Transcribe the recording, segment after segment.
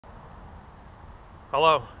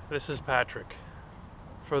Hello, this is Patrick.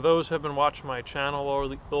 For those who have been watching my channel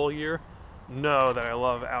all year, know that I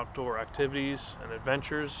love outdoor activities and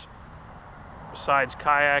adventures. Besides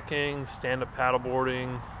kayaking, stand-up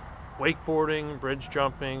paddleboarding, wakeboarding, bridge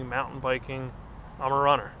jumping, mountain biking, I'm a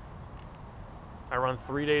runner. I run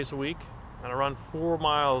 3 days a week, and I run 4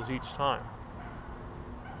 miles each time.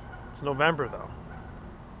 It's November though.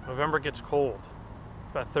 November gets cold.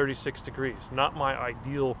 It's about 36 degrees, not my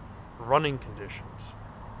ideal running conditions.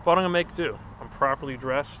 But I'm gonna make do. I'm properly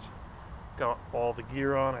dressed, got all the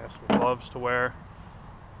gear on, I have some gloves to wear.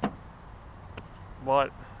 But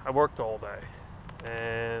I worked all day,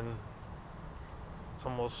 and it's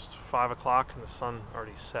almost 5 o'clock and the sun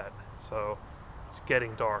already set. So it's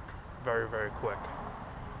getting dark very, very quick.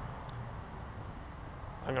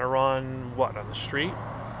 I'm gonna run, on the street?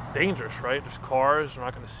 Dangerous, right? There's cars, they're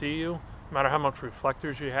not gonna see you. No matter how much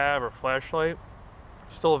reflectors you have or flashlight,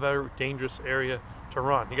 still a very dangerous area to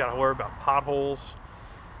run. You gotta worry about potholes,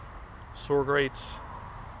 sewer grates.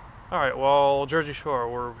 All right, well, Jersey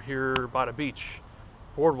Shore, we're here by the beach.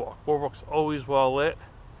 Boardwalk. Boardwalk's always well lit.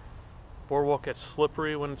 Boardwalk gets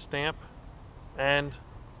slippery when it's damp. And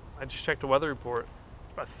I just checked the weather report.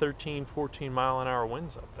 It's about 13, 14 mile an hour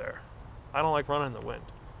winds up there. I don't like running in the wind.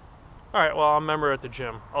 All right, well, I'm a member at the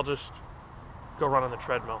gym. I'll just go run on the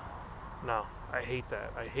treadmill. No, I hate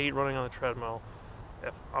that. I hate running on the treadmill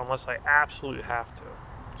unless I absolutely have to.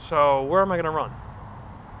 So where am I gonna run?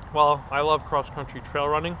 Well, I love cross-country trail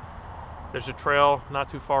running. There's a trail not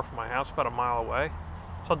too far from my house, about a mile away.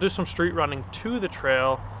 So I'll do some street running to the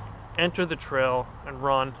trail, enter the trail, and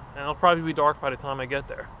run, and it'll probably be dark by the time I get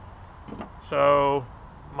there. So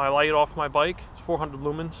my light off my bike, it's 400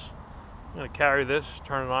 lumens. I'm gonna carry this,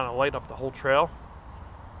 turn it on, and light up the whole trail.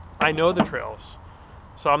 I know the trails,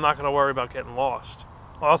 so I'm not gonna worry about getting lost.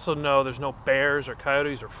 I also know there's no bears or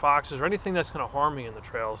coyotes or foxes or anything that's gonna harm me in the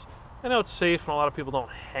trails. I know it's safe and a lot of people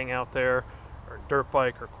don't hang out there or dirt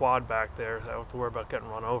bike or quad back there. So I don't have to worry about getting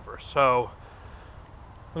run over. So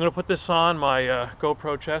I'm gonna put this on my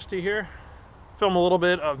GoPro chesty here, film a little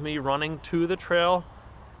bit of me running to the trail,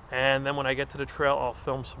 and then when I get to the trail, I'll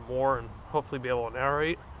film some more and hopefully be able to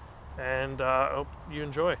narrate, and I hope you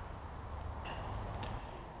enjoy.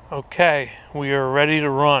 Okay, we are ready to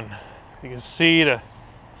run. You can see the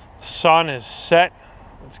sun is set,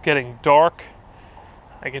 it's getting dark.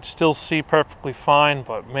 I can still see perfectly fine,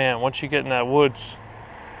 but man, once you get in that woods,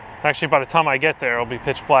 actually by the time I get there, it'll be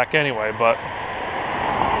pitch black anyway, but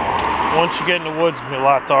once you get in the woods, it'll be a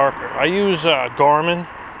lot darker. I use a Garmin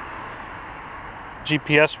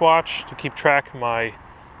GPS watch to keep track of my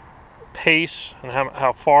pace and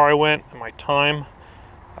how far I went and my time.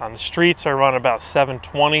 On the streets, I run about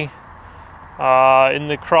 7:20. In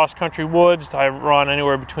the cross-country woods, I run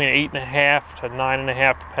anywhere between 8.5 to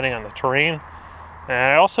 9.5, depending on the terrain. And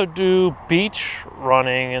I also do beach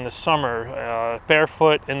running in the summer,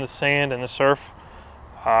 barefoot in the sand and the surf.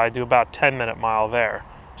 I do about 10-minute mile there.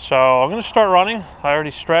 So I'm going to start running. I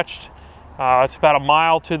already stretched. It's about a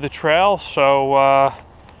mile to the trail, so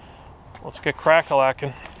let's get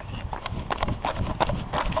crack-a-lacking.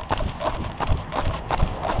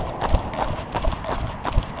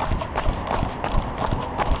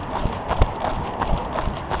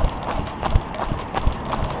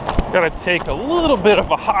 Gotta take a little bit of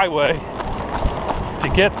a highway to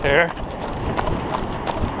get there.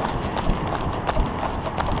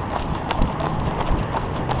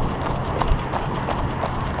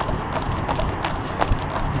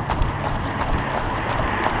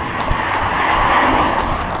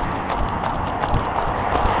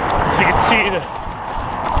 As you can see, the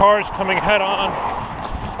cars coming head on.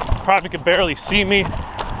 Probably could barely see me.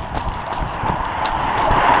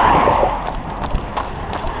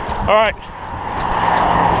 All right,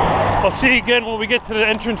 I'll see you again when we get to the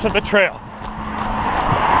entrance of the trail.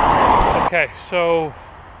 Okay, so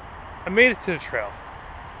I made it to the trail.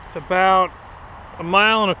 It's about 1.25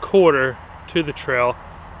 miles to the trail.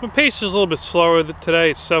 My pace is a little bit slower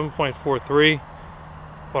today. It's 7.43,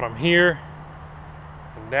 but I'm here.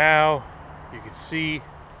 And now you can see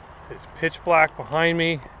it's pitch black behind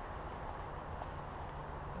me.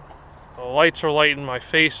 The lights are lighting my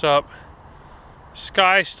face up. The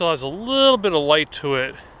sky still has a little bit of light to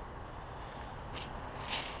it,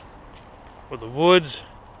 but the woods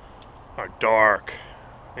are dark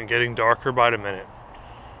and getting darker by the minute.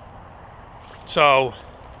 So,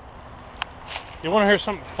 you want to hear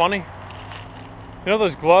something funny? You know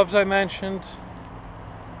those gloves I mentioned?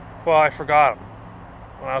 Well, I forgot them.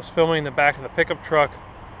 When I was filming the back of the pickup truck,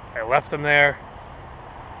 I left them there,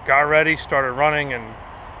 got ready, started running, and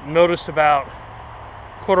noticed about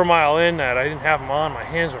quarter mile in that I didn't have them on. My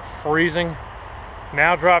hands were freezing.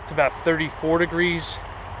 Now dropped to about 34 degrees.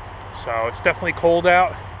 So it's definitely cold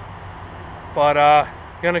out, but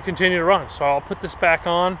gonna continue to run. So I'll put this back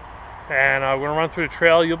on and we're gonna run through the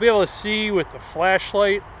trail. You'll be able to see with the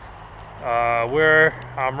flashlight where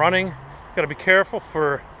I'm running. Gotta be careful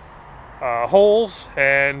for holes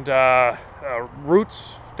and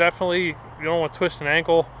roots. Definitely, you don't want to twist an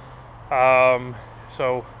ankle.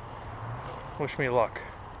 So wish me luck.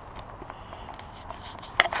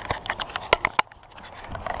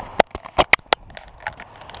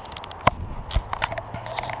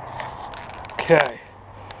 Okay,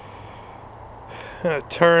 I'm gonna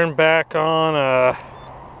turn back on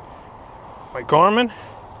my Garmin,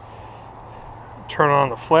 turn on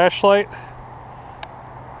the flashlight.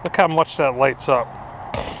 Look how much that lights up.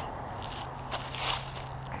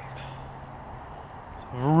 It's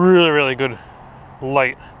a really good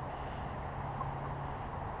light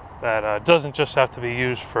that doesn't just have to be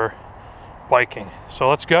used for biking. So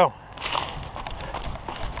let's go.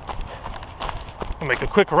 I'll make a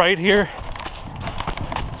quick right here.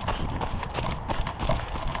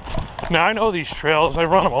 Now I know these trails, I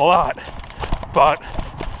run them a lot, but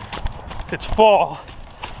it's fall.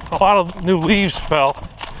 A lot of new leaves fell.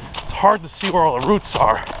 It's hard to see where all the roots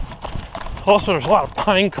are. Also, there's a lot of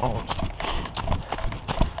pine cones.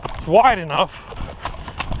 It's wide enough.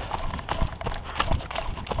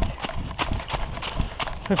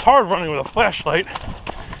 It's hard running with a flashlight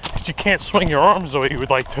because you can't swing your arms the way you would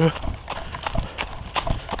like to.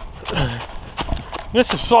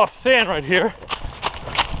 This is soft sand right here.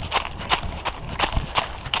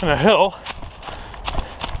 And a hill.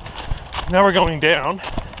 Now we're going down.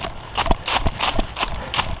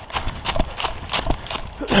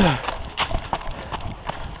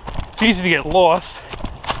 It's easy to get lost,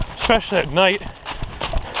 especially at night,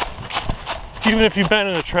 even if you've been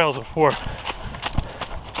in the trails before.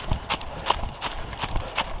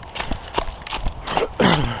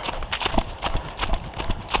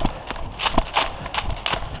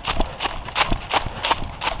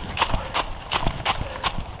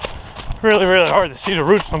 Really hard to see the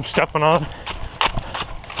roots I'm stepping on,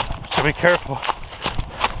 so be careful.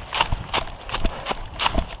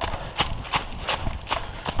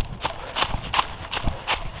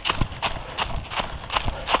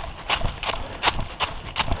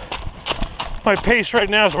 My pace right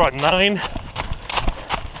now is about 9.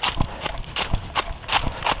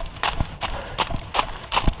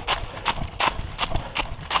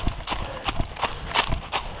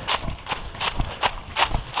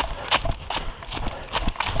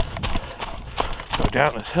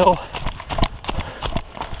 Down this hill.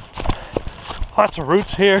 Lots of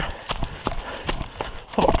roots here.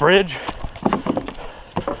 Little bridge.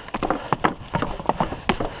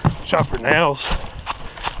 Watch out for nails,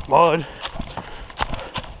 mud.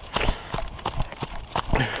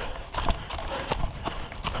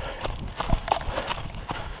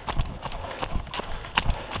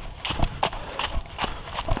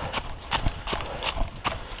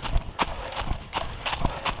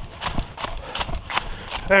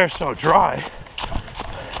 They're so dry.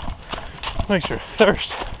 Makes your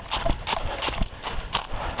thirst.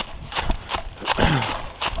 I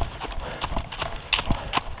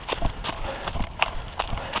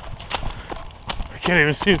can't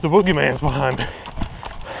even see if the boogeyman's behind me.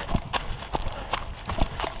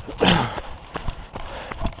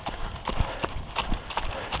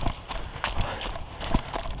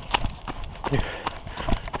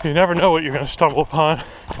 You never know what you're going to stumble upon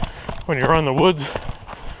when you're in the woods.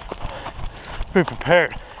 Be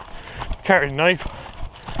prepared. Carry a knife,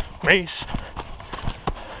 mace,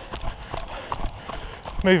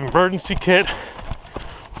 maybe an emergency kit.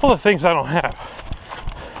 All the things I don't have.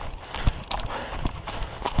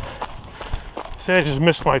 See, I just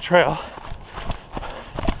missed my trail.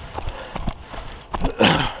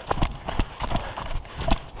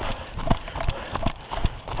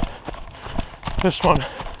 This one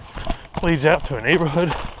leads out to a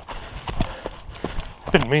neighborhood.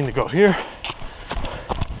 Didn't mean to go here.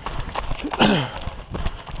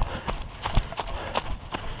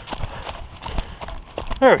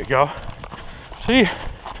 There we go. See,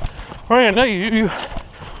 right at night you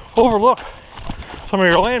overlook some of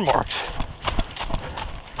your landmarks.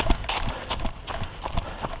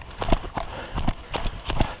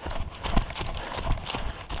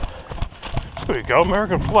 There we go,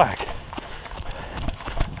 American flag.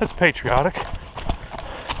 That's patriotic.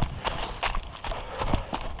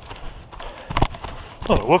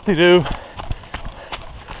 Oh, whoop-de-doo.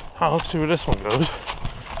 Oh, let's see where this one goes.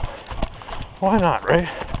 Why not, right?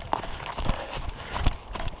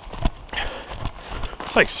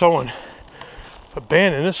 It's like someone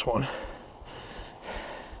abandoned this one.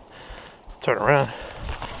 Turn around.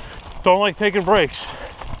 Don't like taking breaks.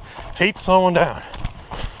 Hate slowing down.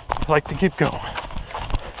 Like to keep going.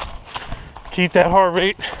 Keep that heart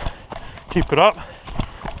rate. Keep it up.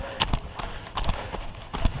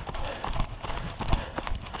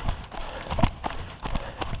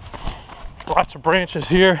 Lots of branches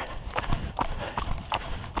here.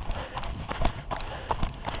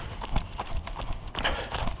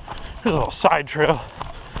 Here's a little side trail.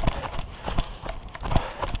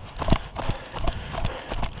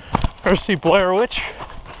 Ever see Blair Witch?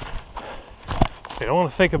 You don't want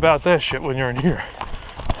to think about that shit when you're in here.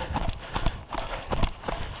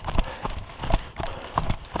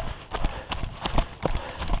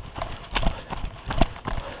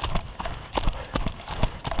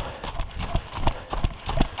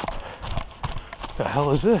 What the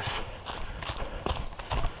hell is this?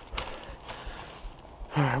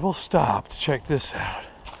 Alright, we'll stop to check this out.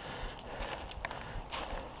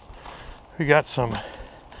 We got some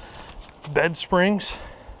bed springs,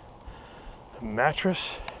 a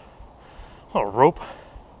mattress, a little rope,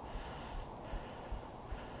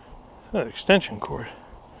 an extension cord.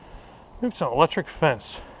 Maybe it's an electric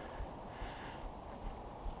fence.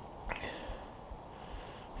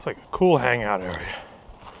 It's like a cool hangout area.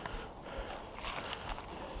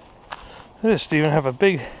 Look at this, they even have a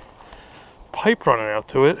big pipe running out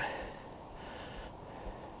to it.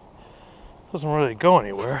 Doesn't really go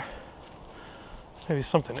anywhere. Maybe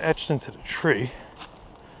something etched into the tree.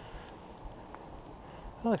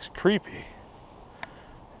 That looks creepy.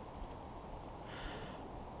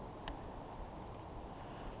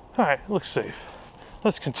 Alright, looks safe.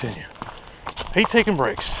 Let's continue. Hate taking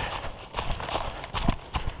breaks.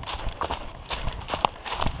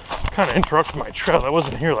 Kind of interrupted my trail. I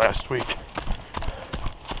wasn't here last week.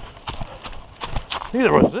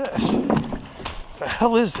 Neither was this. What the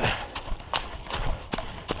hell is that?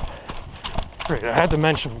 Great, I had to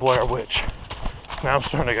mention Blair Witch. Now I'm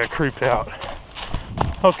starting to get creeped out.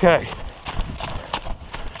 Okay.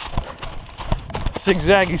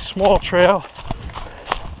 Zigzaggy small trail.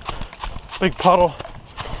 Big puddle.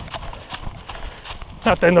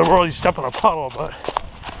 Not the end of the world you step on a puddle, but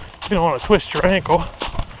you don't want to twist your ankle.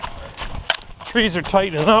 Trees are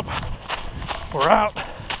tightening up. We're out.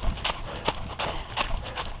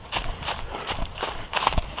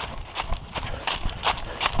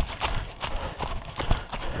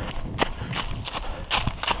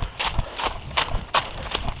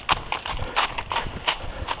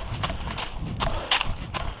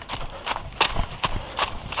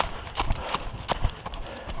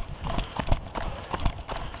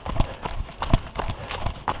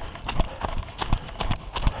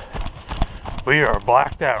 We are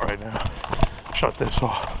blacked out right now. Shut this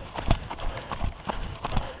off.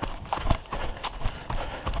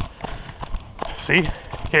 See?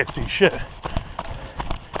 Can't see shit.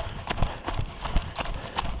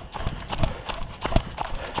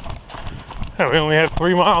 And we only have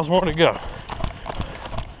 3 miles more to go.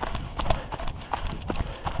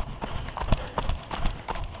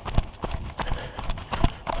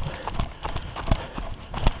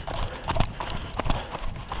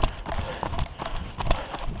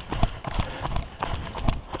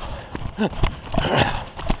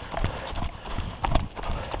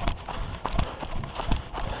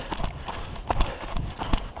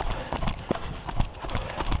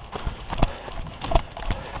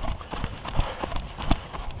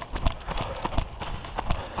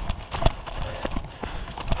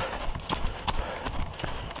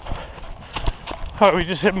 All right, we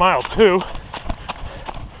just hit mile 2. So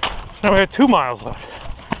now we have 2 miles left.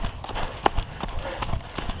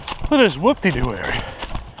 Look at this whoop-de-doo area.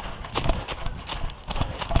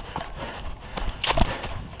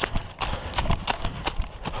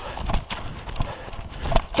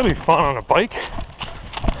 That'd be fun on a bike,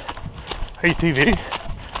 ATV.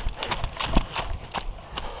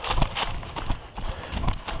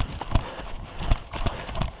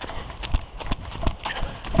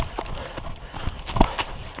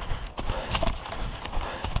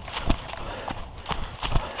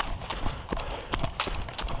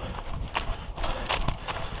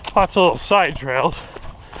 Lots of little side trails.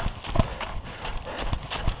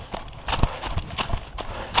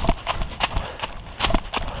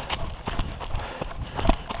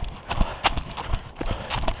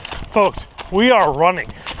 Folks, we are running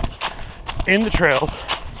in the trails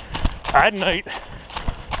at night,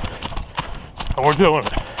 and we're doing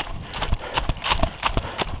it.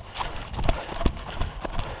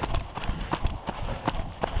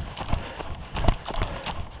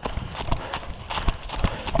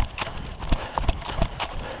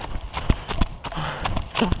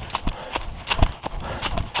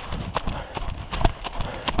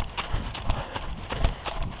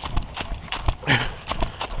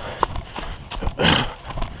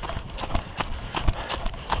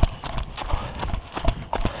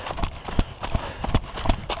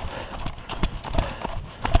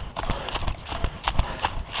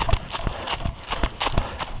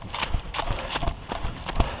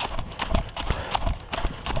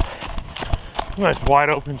 Nice wide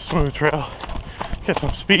open, smooth trail. Get some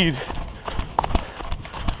speed.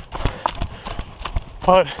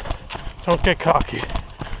 But don't get cocky.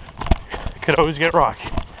 It could always get rocky.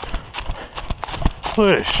 Look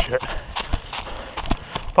at this shit.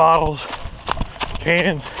 Bottles,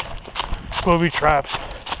 cans, booby traps.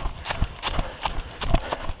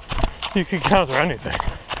 You can counter anything.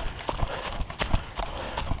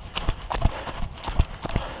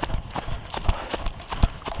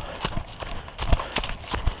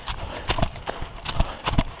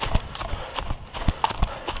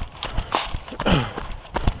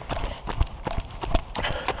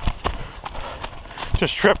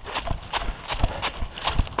 Just tripped.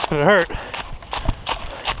 It hurt.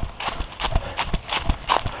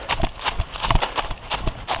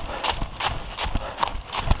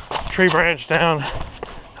 Tree branch down.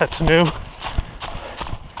 That's new.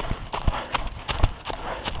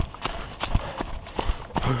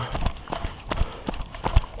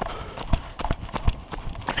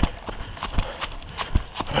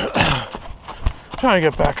 Trying to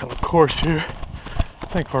get back on the course here. I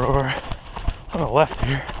think we're over on the left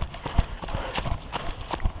here.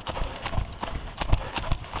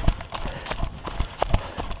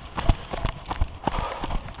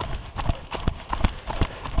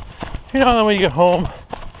 You know, then when you get home,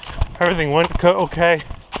 everything went okay.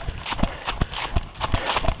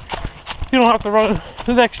 You don't have to run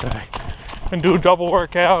the next day and do a double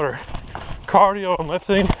workout or cardio and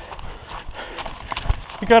lifting.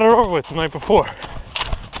 You got it over with the night before.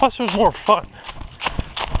 Plus, it was more fun.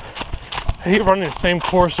 I hate running the same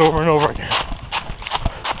course over and over again.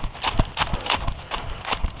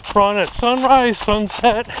 Run at sunrise,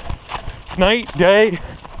 sunset, night, day,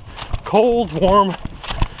 cold, warm.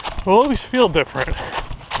 It will always feel different.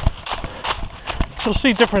 You'll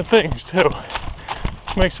see different things too.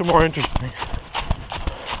 Makes it more interesting.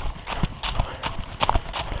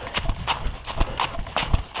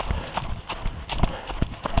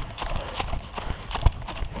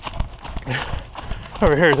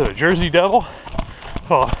 Over here to the Jersey Devil.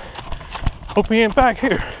 Oh, hope he ain't back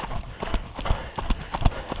here.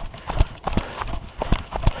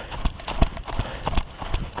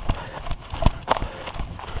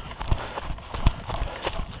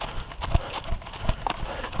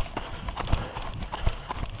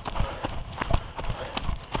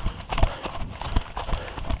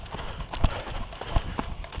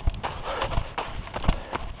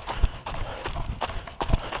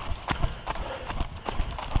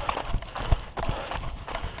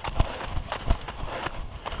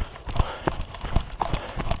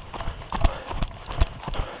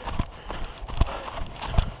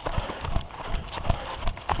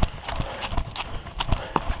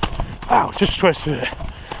 Ow, just twisted it.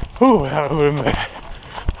 Ooh, that would have been bad.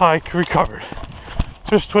 I recovered.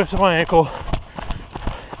 Just twisted my ankle.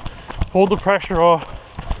 Pulled the pressure off.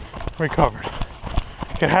 Recovered.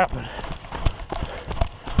 It can happen.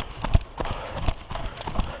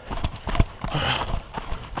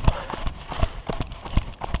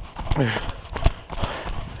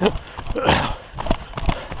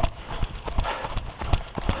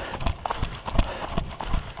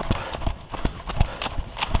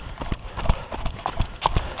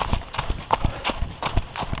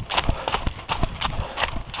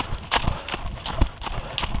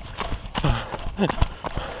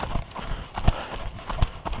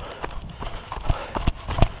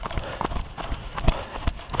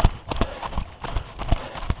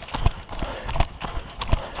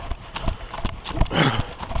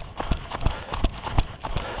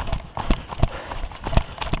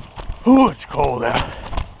 Ooh, it's cold out.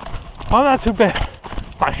 Oh, not too bad.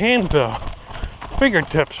 My hands though,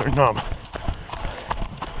 fingertips are numb.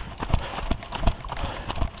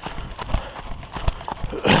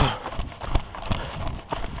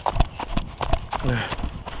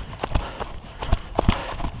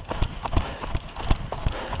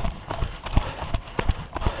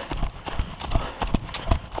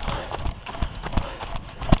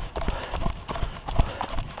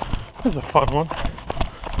 This is a fun one.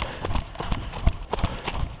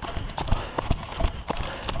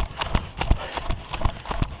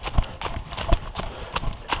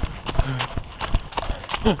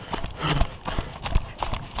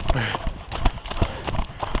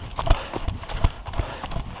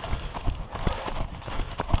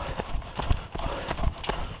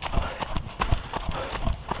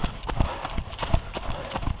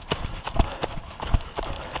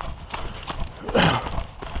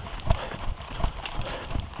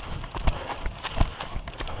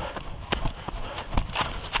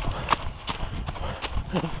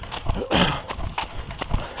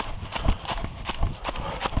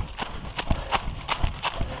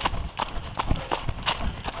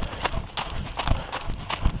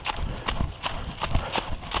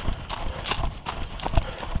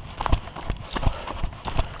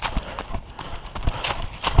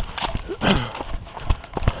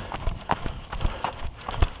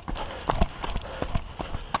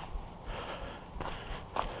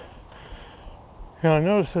 And I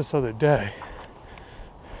noticed this other day,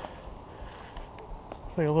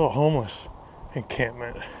 like a little homeless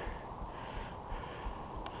encampment.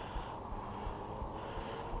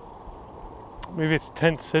 Maybe it's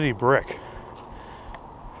Tent City Brick.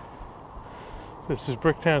 This is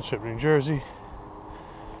Brick Township, New Jersey.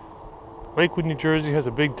 Lakewood, New Jersey has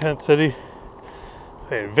a big tent city.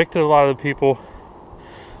 They evicted a lot of the people.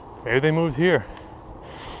 Maybe they moved here.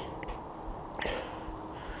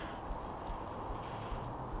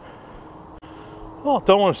 Well,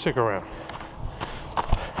 don't want to stick around.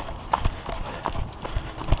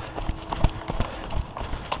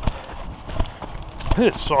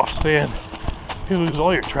 This is soft sand. You lose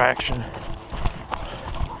all your traction.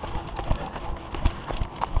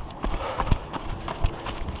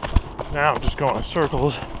 Now I'm just going in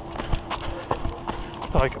circles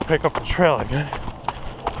so I can pick up the trail again.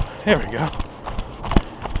 There we go.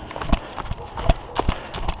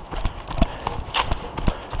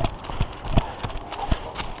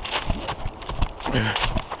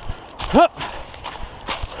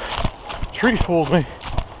 Tree fooled me.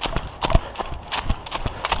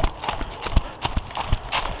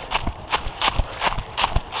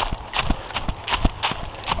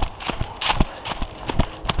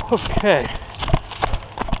 Okay,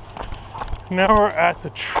 now we're at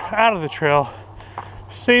out of the trail,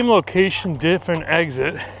 same location, different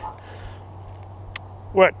exit.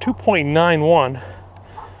 We're at 2.91,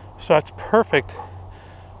 so that's perfect.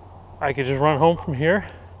 I could just run home from here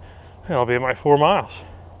and I'll be at my 4 miles.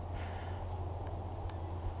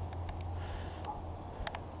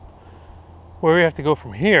 Where we have to go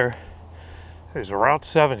from here is Route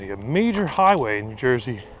 70, a major highway in New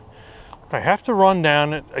Jersey. I have to run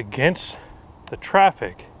down it against the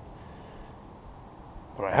traffic,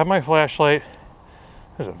 but I have my flashlight.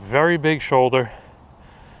 There's a very big shoulder,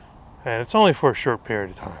 and it's only for a short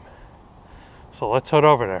period of time. So let's head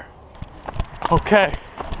over there. Okay,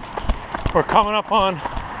 we're coming up on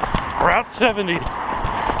Route 70.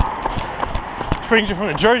 Which brings you from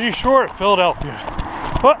the Jersey Shore to Philadelphia.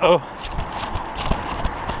 Uh-oh.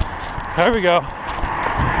 There we go.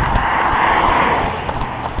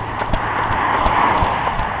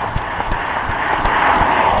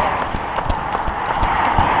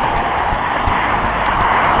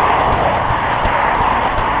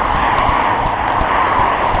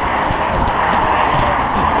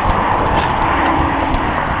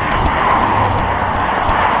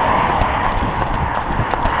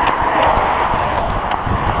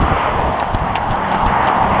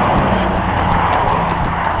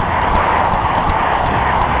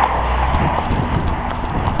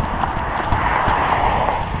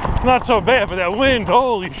 Not so bad, but that wind,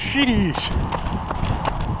 holy sheesh.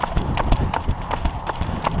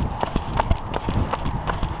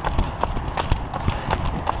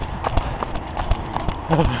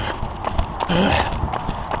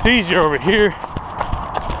 It's easier over here.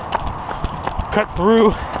 Cut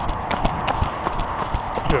through.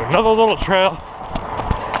 Do another little trail.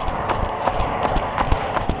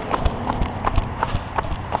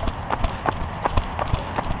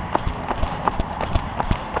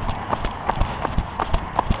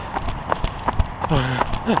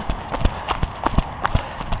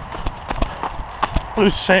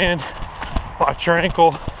 Loose sand, watch your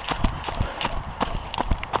ankle.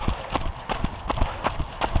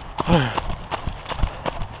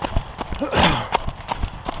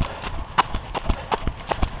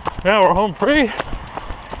 Now we're home free.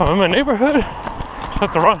 I'm in my neighborhood. Just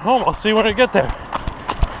have to run home. I'll see you when I get there.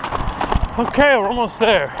 Okay, we're almost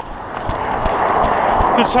there.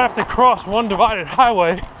 Just have to cross one divided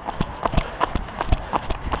highway.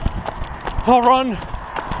 I'll run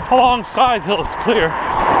alongside till it's clear.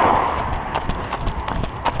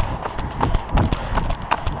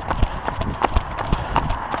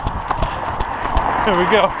 There we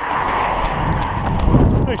go.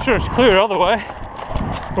 Make sure it's clear the other way.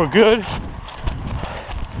 We're good.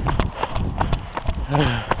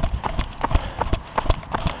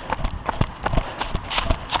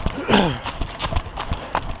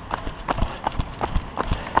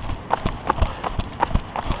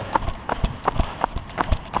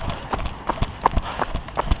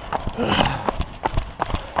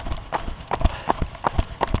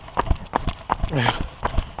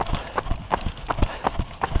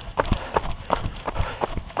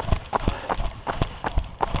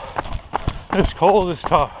 It's cold, it's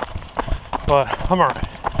tough, but I'm alright.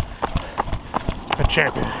 A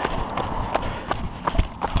champion.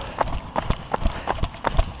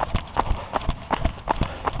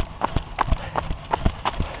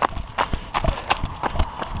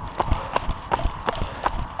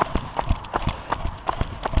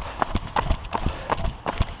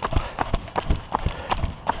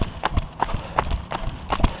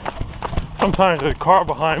 Sometimes there's a car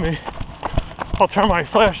behind me. I'll turn my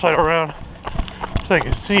flashlight around so I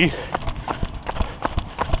can see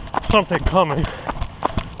something coming,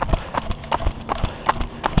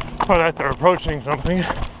 or that they're approaching something.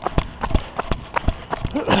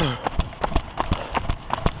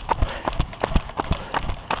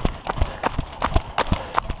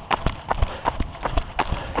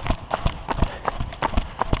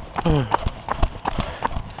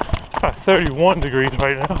 31 degrees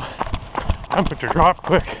right now. Temperature dropped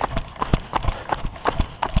quick.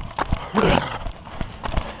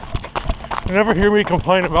 You never hear me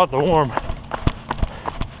complain about the warm.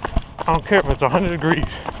 I don't care if it's 100 degrees.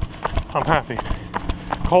 I'm happy.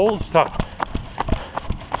 Cold, stop.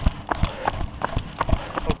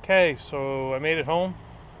 Okay, so I made it home.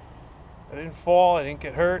 I didn't fall, I didn't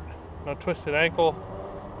get hurt. No twisted ankle.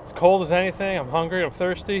 It's cold as anything. I'm hungry, I'm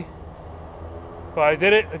thirsty. But I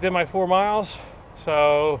did it. I did my 4 miles.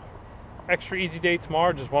 So extra easy day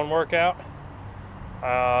tomorrow, just one workout.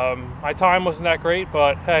 My time wasn't that great,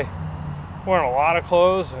 but hey, I'm wearing a lot of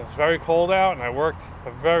clothes and it's very cold out, and I worked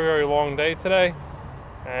a very, very long day today.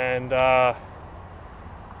 And I'll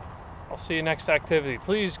see you next activity.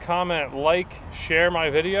 Please comment, like, share my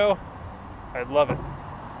video. I'd love it.